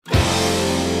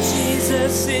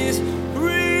Jesus is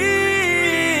real.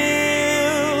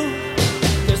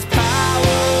 There's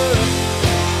power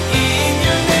in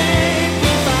your name. We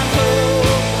find hope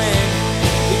when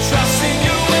we trust in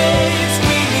your ways.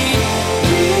 We need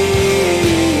you.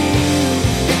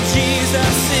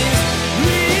 Jesus is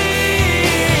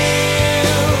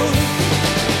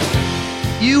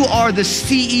real. You are the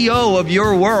CEO of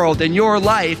your world and your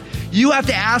life. You have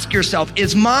to ask yourself,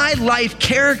 is my life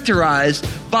characterized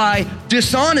by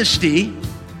dishonesty,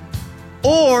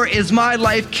 or is my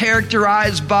life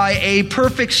characterized by a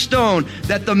perfect stone,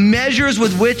 that the measures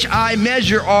with which I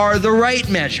measure are the right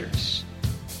measures?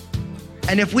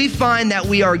 And if we find that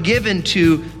we are given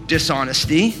to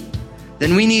dishonesty,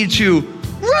 then we need to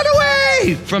run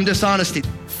away from dishonesty.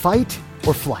 Fight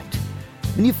or flight?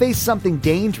 When you face something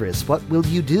dangerous, what will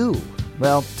you do?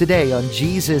 Well, today on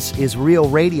Jesus is Real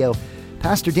Radio,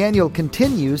 Pastor Daniel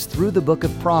continues through the book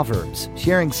of Proverbs,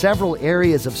 sharing several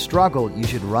areas of struggle you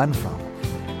should run from.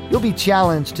 You'll be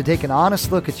challenged to take an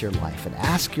honest look at your life and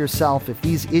ask yourself if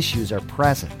these issues are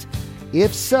present.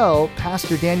 If so,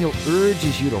 Pastor Daniel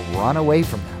urges you to run away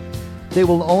from them. They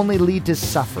will only lead to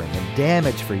suffering and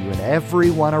damage for you and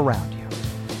everyone around you.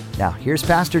 Now, here's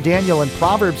Pastor Daniel in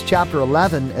Proverbs chapter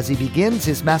 11 as he begins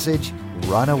his message,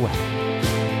 Run Away.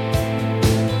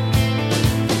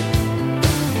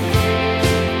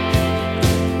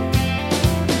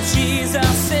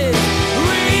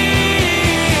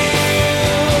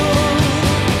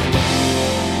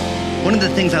 One of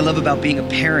the things I love about being a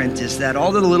parent is that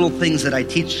all the little things that I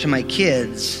teach to my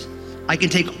kids, I can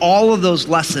take all of those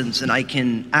lessons and I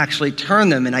can actually turn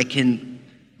them and I can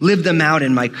live them out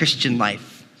in my Christian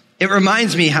life. It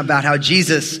reminds me about how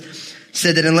Jesus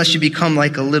said that unless you become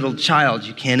like a little child,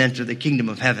 you can't enter the kingdom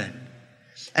of heaven.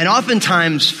 And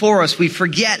oftentimes for us, we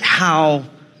forget how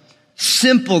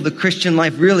simple the Christian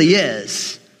life really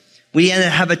is. We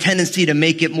have a tendency to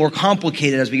make it more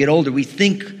complicated as we get older. We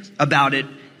think about it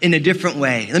in a different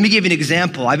way. Let me give you an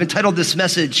example. I've entitled this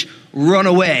message, Run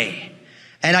Away.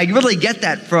 And I really get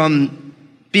that from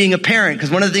being a parent, because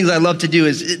one of the things I love to do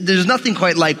is, there's nothing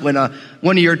quite like when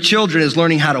one of your children is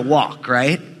learning how to walk,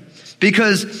 right?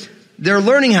 Because they're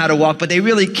learning how to walk, but they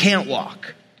really can't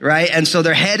walk, right? And so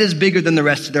their head is bigger than the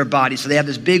rest of their body. So they have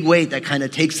this big weight that kind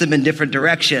of takes them in different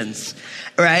directions,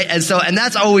 right? And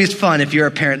that's always fun if you're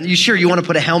a parent. You want to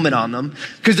put a helmet on them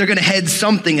because they're going to head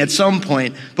something at some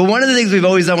point. But one of the things we've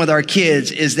always done with our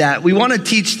kids is that we want to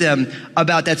teach them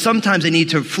about that sometimes they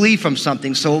need to flee from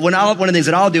something. So one of the things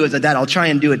that I'll do is that I'll try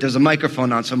and do it. There's a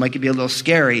microphone on, so it might be a little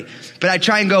scary. But I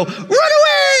try and go, run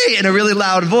away, in a really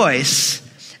loud voice.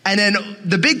 And then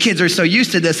the big kids are so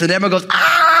used to this, and everyone goes,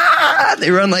 ah,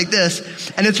 they run like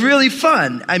this. And it's really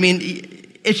fun. I mean,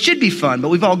 it should be fun, but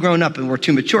we've all grown up and we're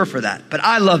too mature for that. But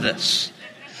I love this,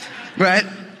 right?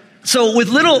 So with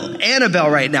little Annabelle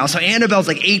right now, so Annabelle's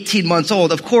like 18 months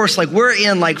old. Of course, like we're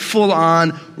in like full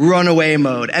on runaway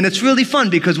mode. And it's really fun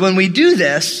because when we do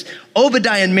this,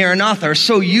 Obadiah and Maranatha are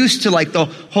so used to like the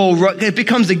whole, it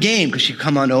becomes a game because you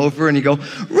come on over and you go, run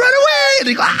away. And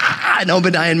they go, ah, and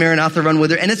Obadiah and Maranatha run with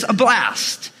her. And it's a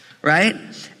blast, right?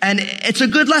 And it's a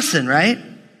good lesson, right?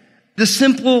 The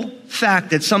simple fact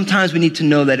that sometimes we need to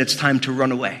know that it's time to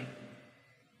run away.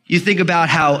 You think about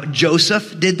how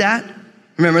Joseph did that.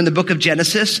 Remember in the book of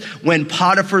Genesis, when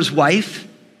Potiphar's wife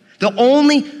was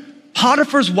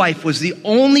the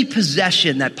only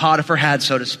possession that Potiphar had,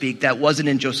 so to speak, that wasn't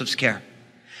in Joseph's care.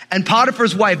 And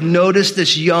Potiphar's wife noticed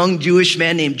this young Jewish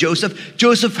man named Joseph.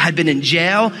 Joseph had been in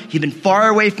jail. He'd been far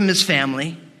away from his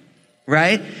family,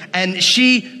 right? And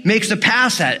she makes a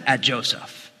pass at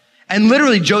Joseph. And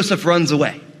literally Joseph runs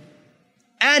away.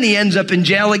 And he ends up in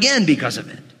jail again because of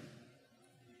it.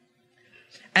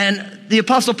 And the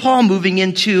Apostle Paul, moving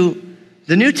into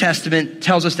the New Testament,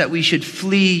 tells us that we should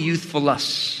flee youthful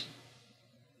lusts.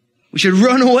 We should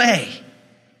run away.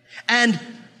 And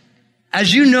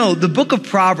as you know, the book of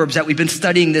Proverbs that we've been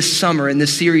studying this summer in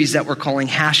this series that we're calling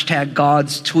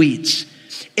 #God's Tweets,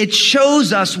 it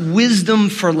shows us wisdom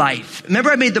for life.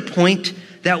 Remember I made the point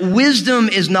that wisdom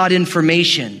is not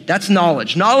information. That's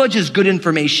knowledge. Knowledge is good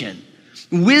information.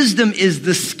 Wisdom is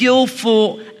the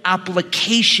skillful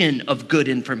application of good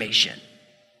information.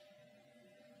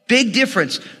 Big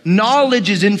difference. Knowledge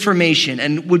is information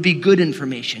and would be good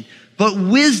information. But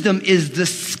wisdom is the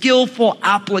skillful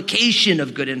application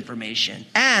of good information.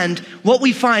 And what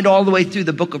we find all the way through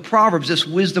the book of Proverbs, this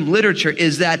wisdom literature,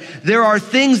 is that there are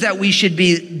things that we should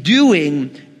be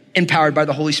doing empowered by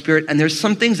the Holy Spirit, and there's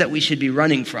some things that we should be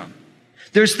running from.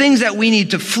 There's things that we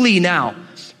need to flee now.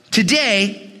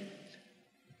 Today,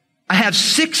 I have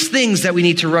 6 things that we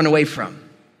need to run away from.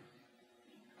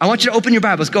 I want you to open your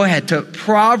Bibles. Go ahead to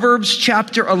Proverbs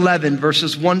chapter 11,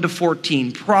 verses 1 to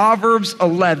 14. Proverbs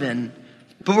 11.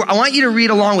 But I want you to read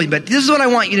along with me. But this is what I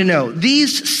want you to know.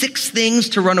 These 6 things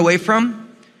to run away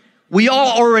from, we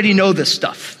all already know this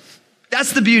stuff.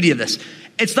 That's the beauty of this.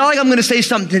 It's not like I'm going to say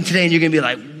something today and you're going to be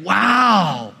like,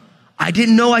 wow, I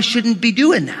didn't know I shouldn't be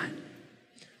doing that.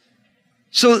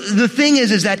 So the thing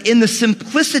is that in the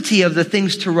simplicity of the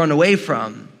things to run away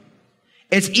from,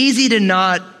 it's easy to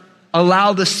not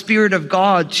allow the Spirit of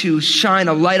God to shine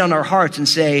a light on our hearts and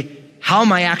say, how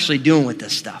am I actually doing with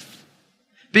this stuff?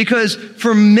 Because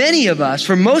for many of us,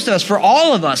 for most of us, for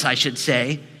all of us, I should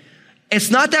say, it's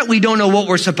not that we don't know what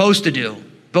we're supposed to do,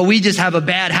 but we just have a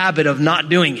bad habit of not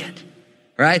doing it,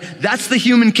 right? That's the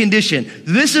human condition.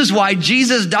 This is why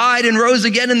Jesus died and rose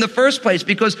again in the first place,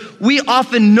 because we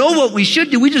often know what we should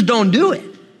do, we just don't do it.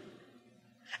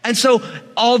 And so,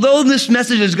 although this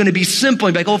message is going to be simple,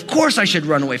 you'll be like, oh, of course I should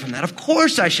run away from that. Of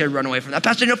course I should run away from that.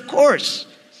 Pastor, of course.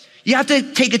 You have to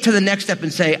take it to the next step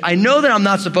and say, I know that I'm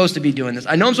not supposed to be doing this.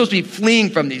 I know I'm supposed to be fleeing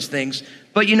from these things.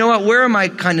 But you know what? Where am I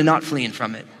kind of not fleeing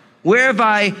from it? Where have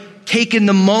I taken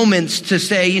the moments to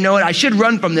say, you know what? I should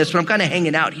run from this, but I'm kind of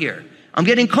hanging out here. I'm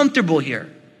getting comfortable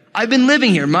here. I've been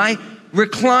living here. My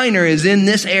recliner is in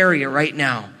this area right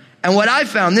now. And what I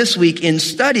found this week in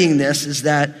studying this is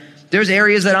that there's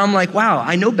areas that I'm like, wow,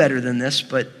 I know better than this,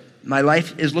 but my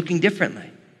life is looking differently.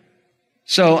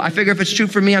 So I figure if it's true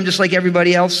for me, I'm just like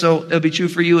everybody else, so it'll be true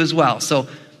for you as well. So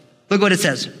look what it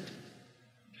says.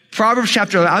 Proverbs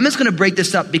chapter 11. I'm just going to break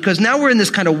this up because now we're in this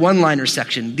kind of one-liner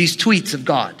section, these tweets of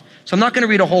God. So I'm not going to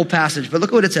read a whole passage, but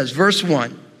look what it says. Verse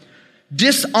 1.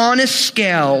 Dishonest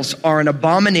scales are an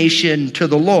abomination to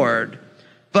the Lord,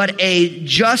 but a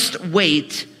just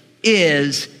weight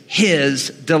is his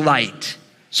delight.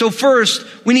 So first,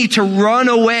 we need to run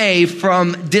away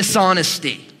from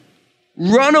dishonesty.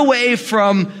 Run away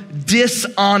from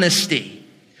dishonesty.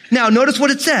 Now, notice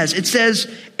what it says. It says,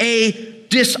 a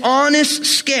dishonest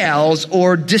scales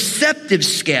or deceptive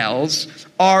scales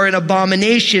are an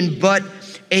abomination, but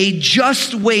a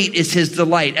just weight is his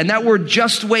delight. And that word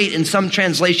just weight in some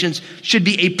translations should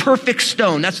be a perfect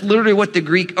stone. That's literally what the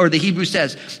Greek or the Hebrew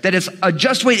says, that it's a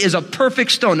just weight is a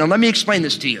perfect stone. Now, let me explain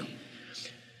this to you.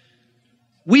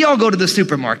 We all go to the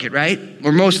supermarket, right?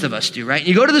 Or most of us do, right?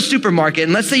 You go to the supermarket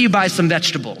and let's say you buy some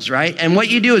vegetables, right? And what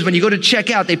you do is when you go to check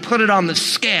out, they put it on the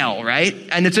scale, right?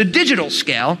 And it's a digital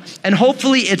scale and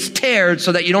hopefully it's tiered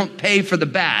so that you don't pay for the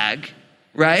bag,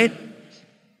 right?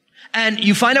 And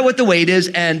you find out what the weight is,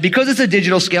 and because it's a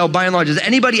digital scale, by and large, has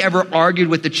anybody ever argued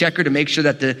with the checker to make sure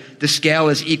that the scale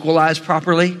is equalized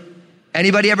properly?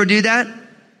 Anybody ever do that?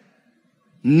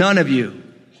 None of you.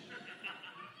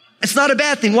 It's not a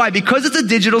bad thing. Why? Because it's a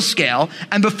digital scale,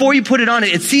 and before you put it on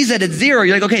it, it sees that it's 0.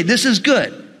 You're like, okay, this is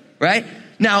good, right?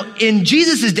 Now, in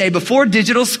Jesus' day, before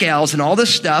digital scales and all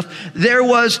this stuff, there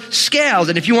was scales,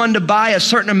 and if you wanted to buy a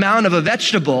certain amount of a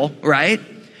vegetable, right,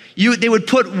 they would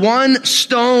put one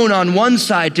stone on one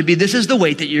side to be, this is the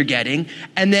weight that you're getting,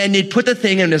 and then they'd put the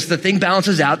thing, and as the thing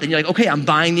balances out, then you're like, okay, I'm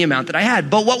buying the amount that I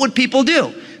had. But what would people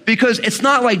do? Because it's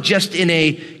not like just in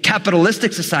a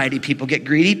capitalistic society people get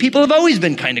greedy. People have always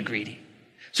been kind of greedy.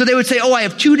 So they would say, oh, I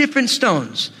have 2 different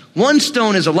stones. One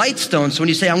stone is a light stone, so when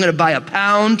you say, I'm going to buy a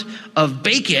pound of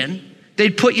bacon,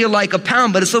 they'd put you like a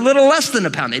pound, but it's a little less than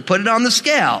a pound. They'd put it on the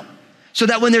scale. So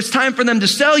that when there's time for them to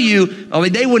sell you, oh,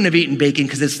 they wouldn't have eaten bacon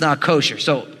because it's not kosher.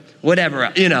 So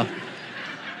whatever, you know.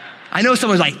 I know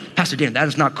someone's like, Pastor Dan, that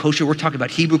is not kosher. We're talking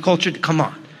about Hebrew culture. Come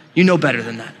on. You know better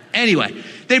than that. Anyway,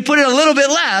 they put it a little bit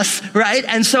less, right?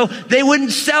 And so they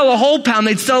wouldn't sell a whole pound.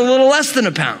 They'd sell a little less than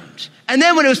a pound. And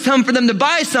then when it was time for them to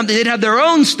buy something, they'd have their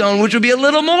own stone, which would be a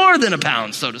little more than a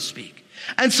pound, so to speak.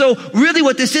 And so really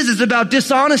what this is about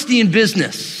dishonesty in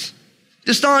business.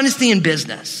 Dishonesty in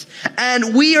business.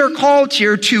 And we are called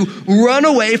here to run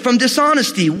away from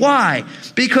dishonesty. Why?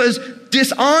 Because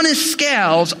dishonest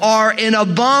scales are an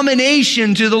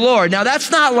abomination to the Lord. Now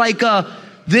that's not like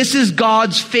this is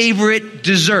God's favorite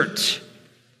dessert.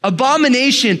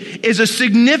 Abomination is a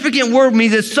significant word,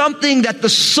 means it's something that the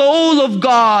soul of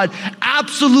God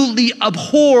absolutely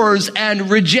abhors and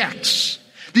rejects.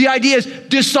 The idea is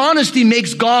dishonesty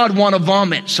makes God want to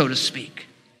vomit, so to speak.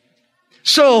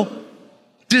 So,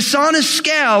 dishonest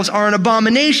scales are an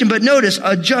abomination, but notice,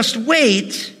 a just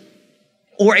weight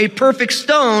or a perfect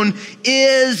stone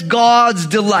is God's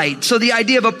delight. So the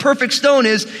idea of a perfect stone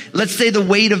is, let's say the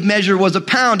weight of measure was a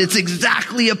pound, it's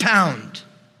exactly a pound.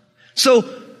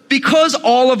 So, because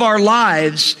all of our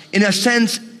lives, in a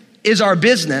sense, is our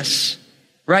business,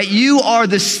 right? You are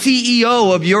the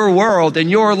CEO of your world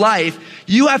and your life.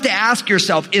 You have to ask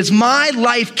yourself, is my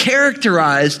life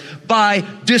characterized by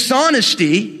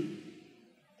dishonesty,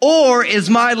 or is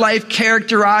my life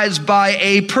characterized by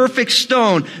a perfect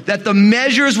stone, that the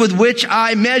measures with which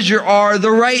I measure are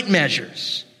the right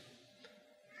measures?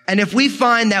 And if we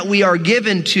find that we are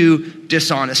given to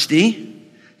dishonesty,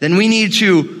 then we need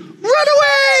to run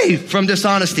away from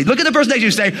dishonesty. Look at the person next to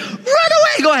you, say, run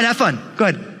away. Go ahead, have fun. Go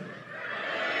ahead.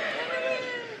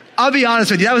 I'll be honest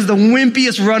with you, that was the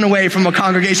wimpiest runaway from a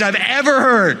congregation I've ever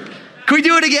heard. Can we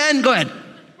do it again? Go ahead.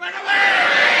 Run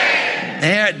away!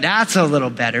 There, that's a little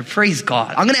better. Praise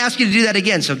God. I'm going to ask you to do that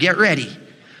again, so get ready.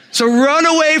 So run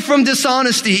away from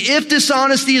dishonesty. If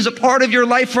dishonesty is a part of your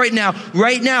life right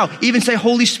now, even say,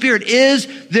 Holy Spirit, is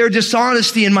there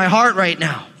dishonesty in my heart right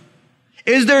now?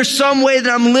 Is there some way that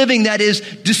I'm living that is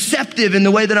deceptive in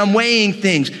the way that I'm weighing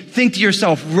things? Think to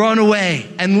yourself, run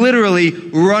away, and literally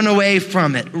run away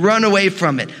from it. Run away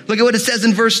from it. Look at what it says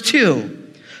in verse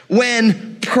 2.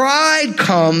 When pride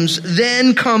comes,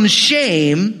 then comes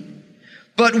shame,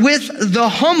 but with the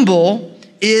humble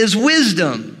is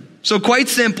wisdom. So quite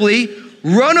simply,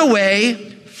 run away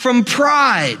from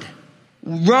pride.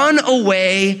 Run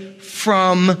away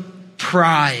from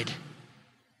pride.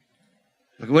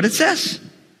 Look at what it says.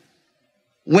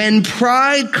 When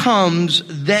pride comes,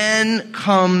 then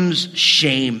comes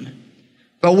shame.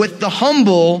 But with the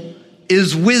humble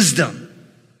is wisdom.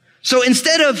 So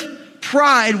instead of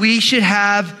pride, we should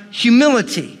have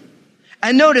humility.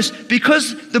 And notice,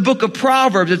 because the book of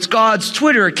Proverbs, it's God's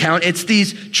Twitter account, it's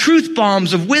these truth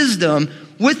bombs of wisdom.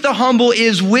 With the humble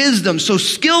is wisdom. So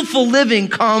skillful living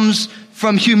comes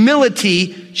from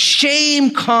humility.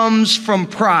 Shame comes from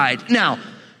pride. Now,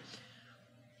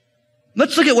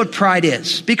 let's look at what pride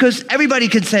is, because everybody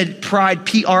can say pride,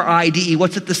 P-R-I-D-E.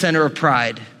 What's at the center of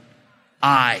pride?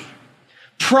 I.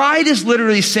 Pride is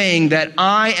literally saying that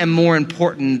I am more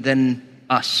important than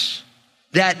us.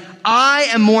 That I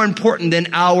am more important than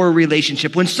our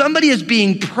relationship. When somebody is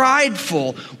being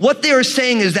prideful, what they are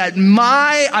saying is that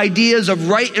my ideas of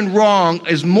right and wrong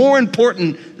is more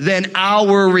important than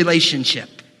our relationship.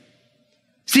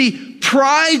 See,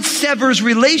 pride severs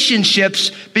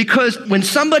relationships, because when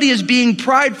somebody is being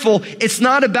prideful, it's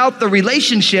not about the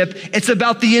relationship, it's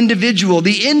about the individual.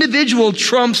 The individual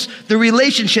trumps the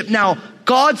relationship. Now,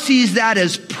 God sees that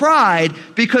as pride,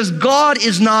 because God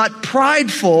is not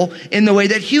prideful in the way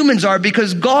that humans are,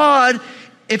 because God,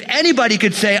 if anybody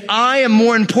could say, I am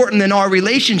more important than our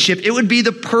relationship, it would be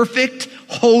the perfect,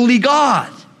 holy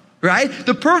God. Right?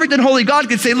 The perfect and holy God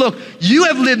could say, look, you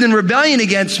have lived in rebellion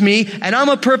against me, and I'm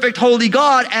a perfect, holy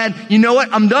God, and you know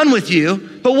what? I'm done with you.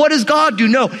 But what does God do?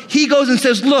 No, he goes and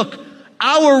says, look,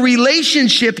 our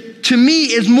relationship to me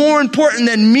is more important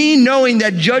than me knowing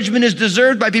that judgment is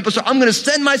deserved by people. So I'm going to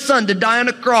send my son to die on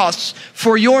a cross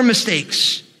for your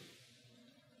mistakes.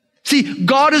 See,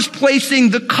 God is placing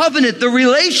the covenant, the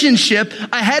relationship,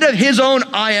 ahead of his own,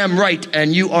 I am right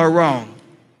and you are wrong.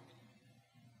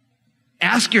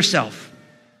 Ask yourself,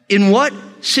 in what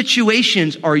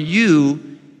situations are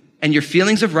you and your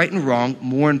feelings of right and wrong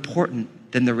more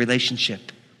important than the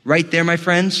relationship? Right there, my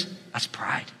friends, that's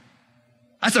pride.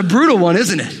 That's a brutal one,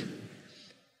 isn't it?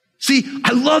 See,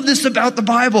 I love this about the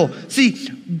Bible. See,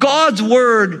 God's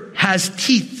word has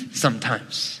teeth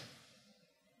sometimes.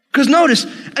 Because notice,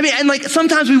 I mean, and like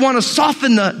sometimes we want to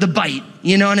soften the bite,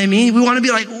 you know what I mean? We want to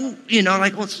be like, ooh, you know,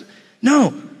 like,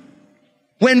 no.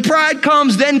 When pride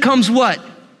comes, then comes what?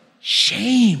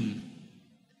 Shame.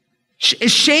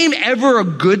 Is shame ever a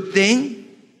good thing?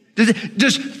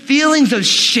 Does feelings of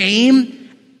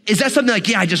shame, is that something like,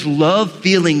 yeah, I just love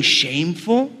feeling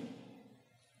shameful?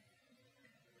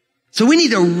 So we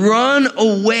need to run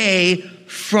away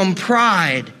from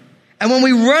pride. And when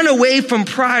we run away from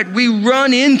pride, we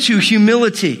run into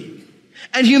humility.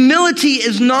 And humility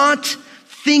is not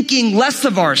thinking less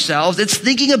of ourselves, it's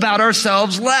thinking about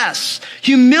ourselves less.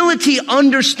 Humility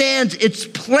understands its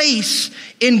place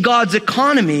in God's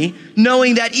economy,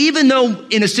 knowing that even though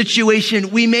in a situation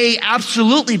we may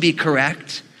absolutely be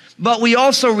correct, but we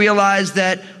also realize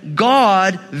that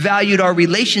God valued our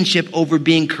relationship over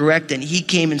being correct, and he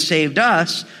came and saved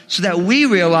us so that we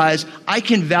realize I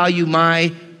can value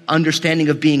my understanding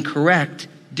of being correct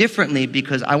differently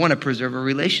because I want to preserve a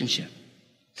relationship.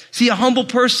 See, a humble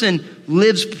person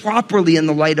lives properly in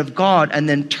the light of God and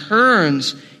then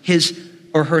turns his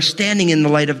or her standing in the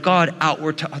light of God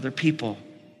outward to other people.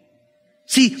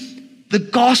 See, the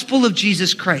gospel of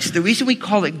Jesus Christ, the reason we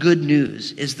call it good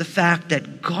news is the fact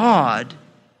that God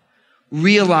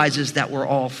realizes that we're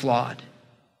all flawed.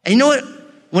 And you know what?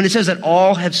 When it says that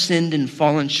all have sinned and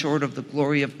fallen short of the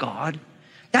glory of God,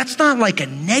 that's not like a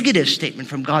negative statement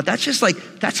from God. That's just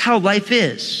like, that's how life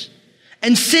is.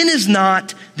 And sin is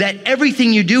not that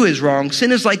everything you do is wrong.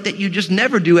 Sin is like that you just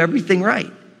never do everything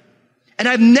right. And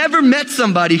I've never met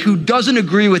somebody who doesn't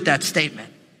agree with that statement.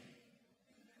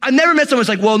 I've never met someone who's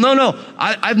like, well, no,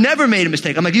 I've never made a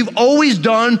mistake. I'm like, you've always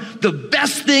done the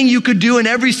best thing you could do in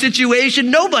every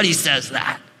situation. Nobody says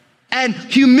that. And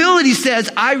humility says,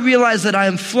 I realize that I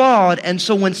am flawed. And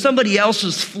so when somebody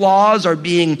else's flaws are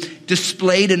being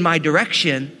displayed in my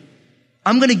direction,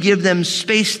 I'm going to give them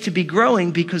space to be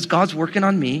growing because God's working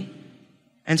on me.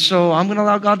 And so I'm going to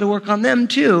allow God to work on them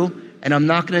too. And I'm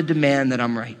not going to demand that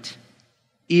I'm right,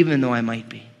 even though I might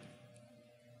be.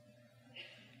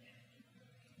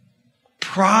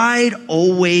 Pride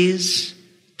always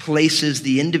places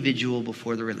the individual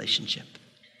before the relationship.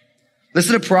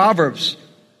 Listen to Proverbs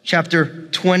chapter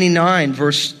 29,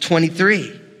 verse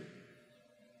 23.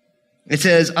 It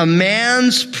says, a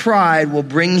man's pride will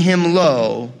bring him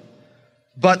low,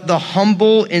 but the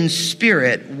humble in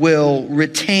spirit will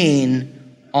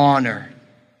retain honor.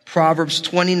 Proverbs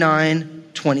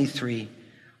 29:23.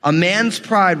 A man's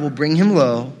pride will bring him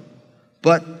low,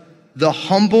 but the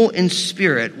humble in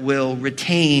spirit will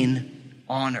retain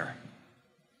honor.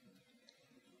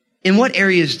 In what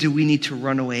areas do we need to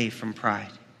run away from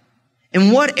pride?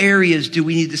 In what areas do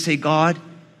we need to say, God,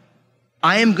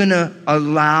 I am going to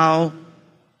allow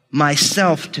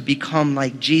myself to become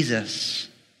like Jesus?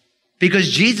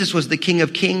 Because Jesus was the King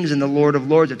of Kings and the Lord of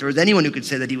Lords. If there was anyone who could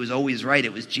say that he was always right,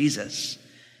 it was Jesus.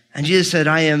 And Jesus said,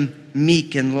 I am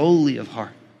meek and lowly of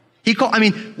heart.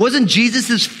 Wasn't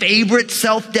Jesus' favorite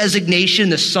self-designation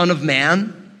the Son of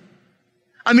Man?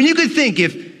 I mean, you could think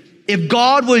if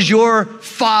God was your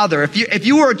father, if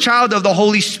you were a child of the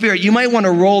Holy Spirit, you might want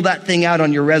to roll that thing out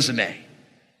on your resume.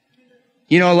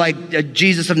 You know, like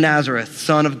Jesus of Nazareth,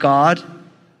 Son of God.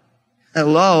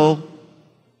 Hello,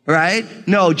 right?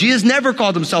 No, Jesus never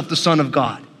called himself the Son of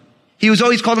God. He was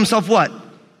always called himself what?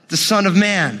 The Son of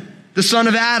Man, the Son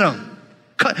of Adam.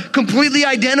 Completely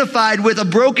identified with a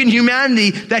broken humanity,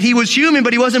 that he was human,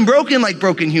 but he wasn't broken like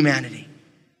broken humanity.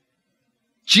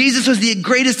 Jesus was the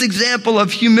greatest example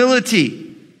of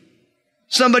humility.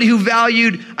 Somebody who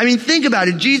valued, think about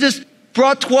it. Jesus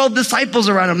brought 12 disciples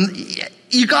around him.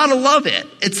 You gotta love it.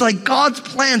 It's like God's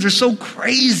plans are so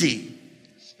crazy.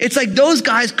 It's like those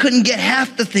guys couldn't get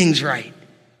half the things right.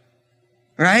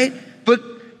 Right? But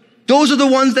those are the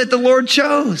ones that the Lord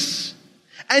chose.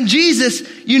 And Jesus,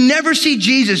 you never see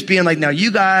Jesus being like, now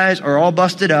you guys are all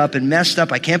busted up and messed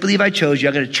up. I can't believe I chose you.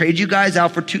 I'm going to trade you guys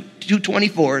out for two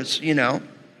 24s, you know.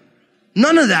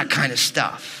 None of that kind of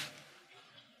stuff.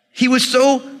 He was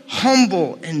so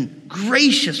humble and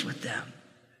gracious with them.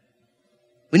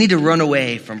 We need to run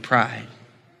away from pride.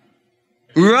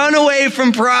 Run away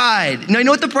from pride. Now, you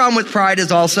know what the problem with pride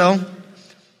is also?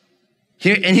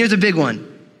 Here's a big one.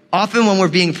 Often when we're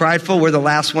being prideful, we're the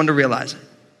last one to realize it.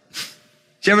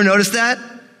 Did you ever notice that?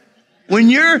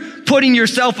 When you're putting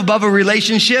yourself above a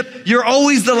relationship, you're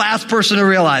always the last person to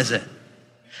realize it.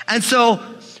 And so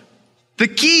the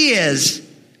key is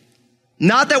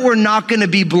not that we're not going to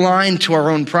be blind to our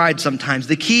own pride sometimes.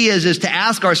 The key is to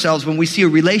ask ourselves when we see a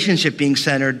relationship being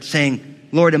centered, saying,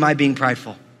 Lord, am I being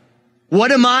prideful?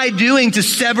 What am I doing to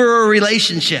sever a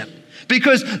relationship?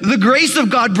 Because the grace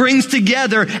of God brings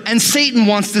together and Satan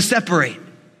wants to separate.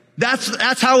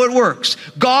 That's how it works.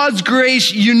 God's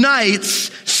grace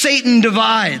unites, Satan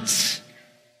divides.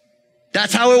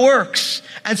 That's how it works.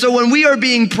 And so when we are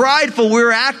being prideful,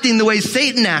 we're acting the way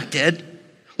Satan acted.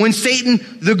 When Satan,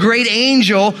 the great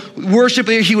angel, worshiped,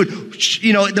 he would,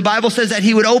 the Bible says that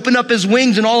he would open up his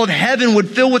wings and all of heaven would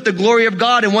fill with the glory of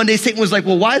God. And one day Satan was like,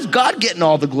 well, why is God getting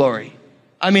all the glory?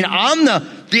 I'm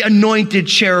the anointed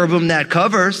cherubim that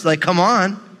covers. Like, come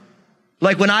on.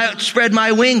 Like when I spread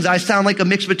my wings, I sound like a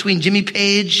mix between Jimmy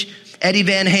Page, Eddie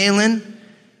Van Halen,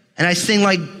 and I sing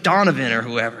like Donovan or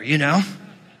whoever,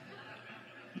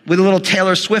 with a little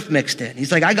Taylor Swift mixed in.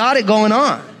 He's like, I got it going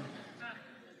on.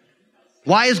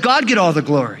 Why does God get all the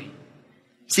glory?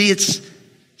 See, it's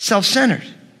self-centered.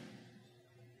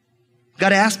 We've got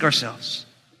to ask ourselves,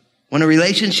 when a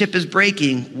relationship is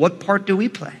breaking, what part do we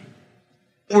play?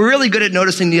 We're really good at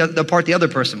noticing the part the other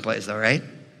person plays, though, right?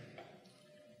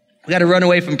 We got to run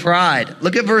away from pride.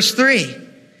 Look at verse 3.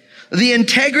 The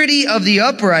integrity of the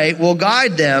upright will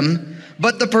guide them,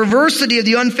 but the perversity of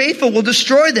the unfaithful will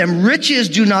destroy them. Riches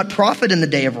do not profit in the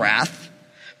day of wrath,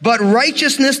 but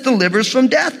righteousness delivers from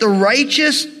death. The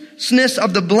righteousness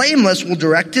of the blameless will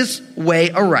direct his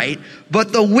way aright,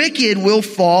 but the wicked will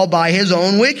fall by his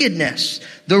own wickedness.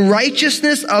 The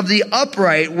righteousness of the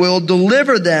upright will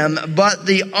deliver them, but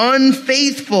the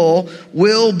unfaithful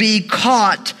will be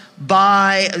caught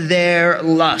by their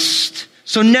lust.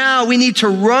 So now we need to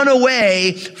run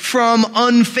away from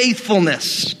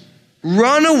unfaithfulness.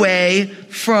 Run away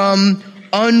from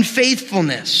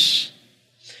unfaithfulness.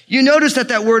 You notice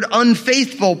that word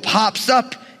unfaithful pops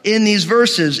up in these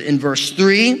verses. In verse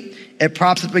 3, it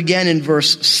pops up again in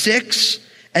verse 6.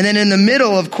 And then in the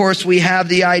middle, of course, we have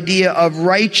the idea of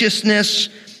righteousness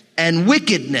and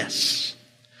wickedness.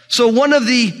 So one of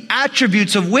the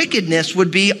attributes of wickedness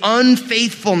would be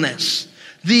unfaithfulness.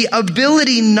 The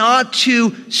ability not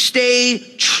to stay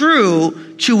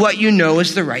true to what you know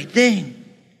is the right thing.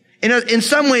 In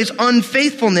some ways,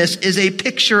 unfaithfulness is a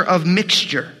picture of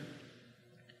mixture.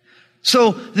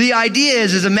 So the idea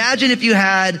is imagine if you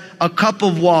had a cup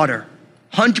of water,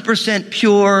 100%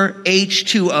 pure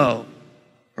H2O,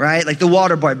 right? Like the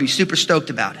water boy would be super stoked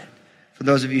about it. For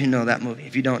those of you who know that movie.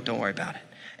 If you don't worry about it.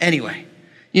 Anyway,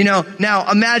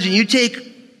 now imagine you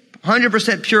take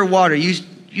 100% pure water.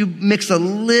 You mix a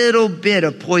little bit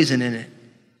of poison in it.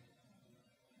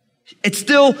 It's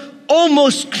still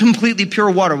almost completely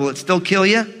pure water. Will it still kill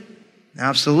you?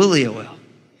 Absolutely it will.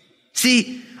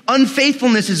 See,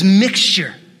 unfaithfulness is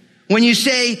mixture. When you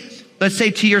say, let's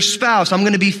say to your spouse, I'm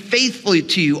going to be faithful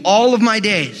to you all of my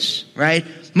days, right?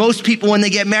 Most people, when they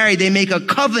get married, they make a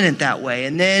covenant that way.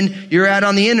 And then you're out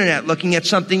on the internet looking at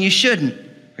something you shouldn't.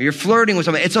 Or you're flirting with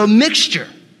somebody. It's a mixture.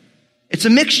 It's a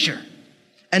mixture.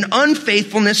 And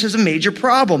unfaithfulness is a major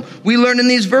problem. We learn in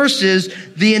these verses,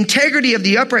 the integrity of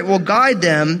the upright will guide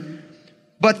them,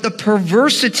 but the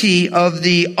perversity of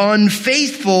the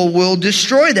unfaithful will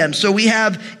destroy them. So we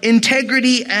have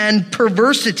integrity and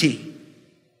perversity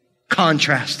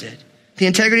contrasted. The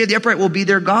integrity of the upright will be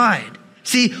their guide.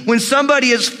 See, when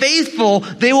somebody is faithful,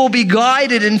 they will be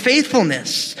guided in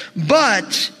faithfulness.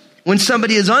 But when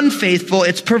somebody is unfaithful,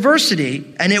 it's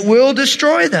perversity, and it will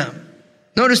destroy them.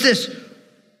 Notice this.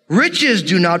 Riches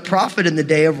do not profit in the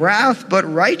day of wrath, but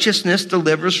righteousness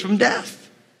delivers from death.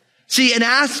 See, an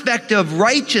aspect of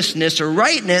righteousness or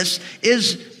rightness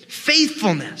is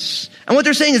faithfulness. And what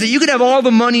they're saying is that you could have all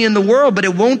the money in the world, but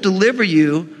it won't deliver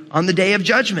you on the day of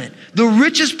judgment. The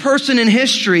richest person in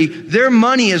history, their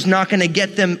money is not going to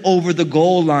get them over the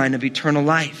goal line of eternal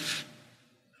life.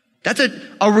 That's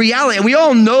a reality. And we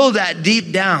all know that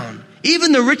deep down.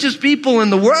 Even the richest people in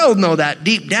the world know that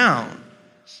deep down.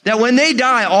 That when they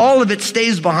die, all of it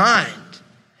stays behind.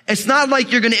 It's not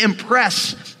like you're going to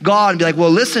impress God and be like, well,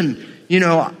 listen,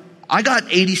 I got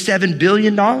 $87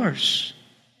 billion. God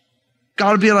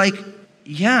will be like,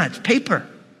 yeah, it's paper.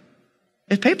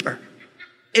 It's paper.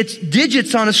 It's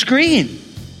digits on a screen.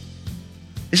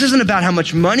 This isn't about how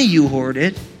much money you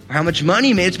hoarded or how much money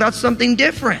you made. It's about something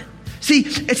different. See,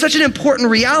 it's such an important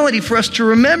reality for us to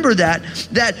remember that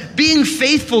being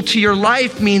faithful to your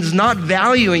life means not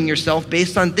valuing yourself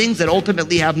based on things that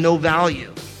ultimately have no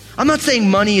value. I'm not saying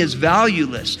money is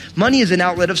valueless. Money is an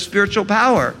outlet of spiritual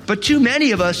power. But too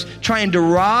many of us try and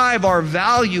derive our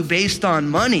value based on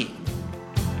money.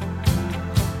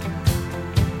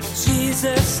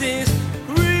 Jesus is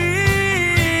real.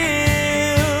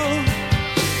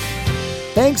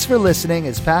 Thanks for listening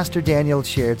as Pastor Daniel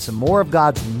shared some more of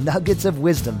God's nuggets of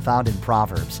wisdom found in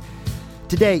Proverbs.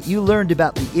 Today, you learned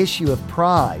about the issue of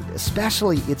pride,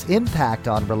 especially its impact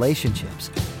on relationships.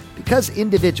 Because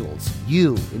individuals,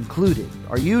 you included,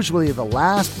 are usually the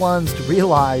last ones to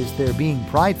realize they're being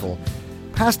prideful,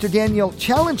 Pastor Daniel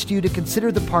challenged you to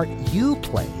consider the part you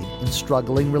played in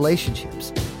struggling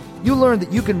relationships. You learned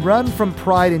that you can run from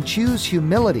pride and choose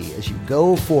humility as you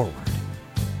go forward.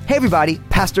 Hey everybody,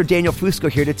 Pastor Daniel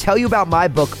Fusco here to tell you about my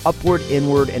book, Upward,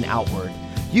 Inward, and Outward.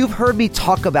 You've heard me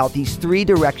talk about these 3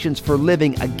 directions for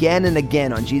living again and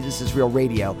again on Jesus is Real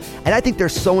Radio, and I think they're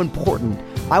so important.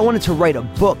 I wanted to write a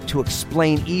book to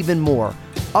explain even more.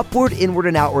 Upward, Inward,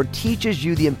 and Outward teaches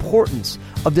you the importance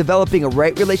of developing a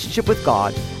right relationship with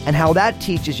God and how that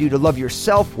teaches you to love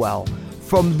yourself well.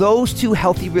 From those 2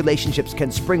 healthy relationships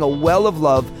can spring a well of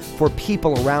love for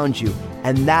people around you,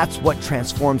 and that's what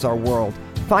transforms our world.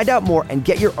 Find out more and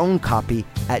get your own copy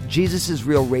at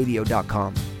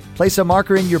JesusIsRealRadio.com. Place a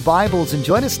marker in your Bibles and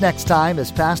join us next time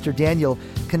as Pastor Daniel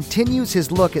continues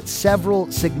his look at several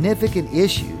significant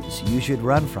issues you should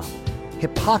run from.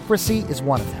 Hypocrisy is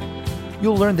one of them.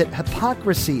 You'll learn that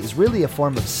hypocrisy is really a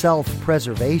form of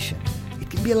self-preservation. It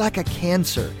can be like a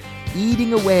cancer,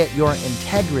 eating away at your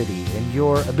integrity and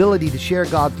your ability to share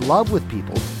God's love with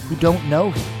people who don't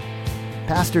know Him.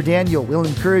 Pastor Daniel will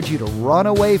encourage you to run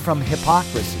away from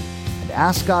hypocrisy and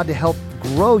ask God to help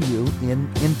grow you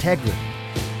in integrity.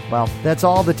 Well, that's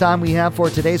all the time we have for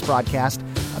today's broadcast.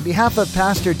 On behalf of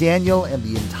Pastor Daniel and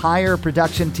the entire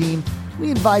production team,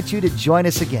 we invite you to join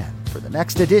us again for the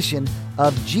next edition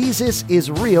of Jesus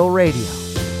is Real Radio.